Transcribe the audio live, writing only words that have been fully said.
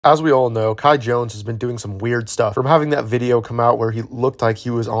As we all know, Kai Jones has been doing some weird stuff. From having that video come out where he looked like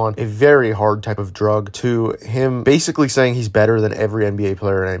he was on a very hard type of drug, to him basically saying he's better than every NBA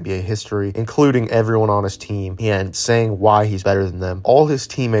player in NBA history, including everyone on his team, and saying why he's better than them. All his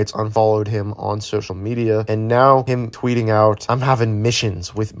teammates unfollowed him on social media, and now him tweeting out, "I'm having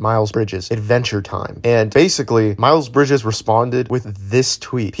missions with Miles Bridges, adventure time." And basically, Miles Bridges responded with this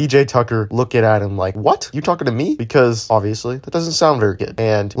tweet. PJ Tucker looking at him like, "What? You talking to me?" Because obviously that doesn't sound very good.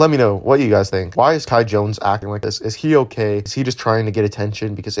 And let me know what you guys think. Why is Kai Jones acting like this? Is he okay? Is he just trying to get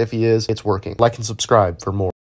attention? Because if he is, it's working. Like and subscribe for more.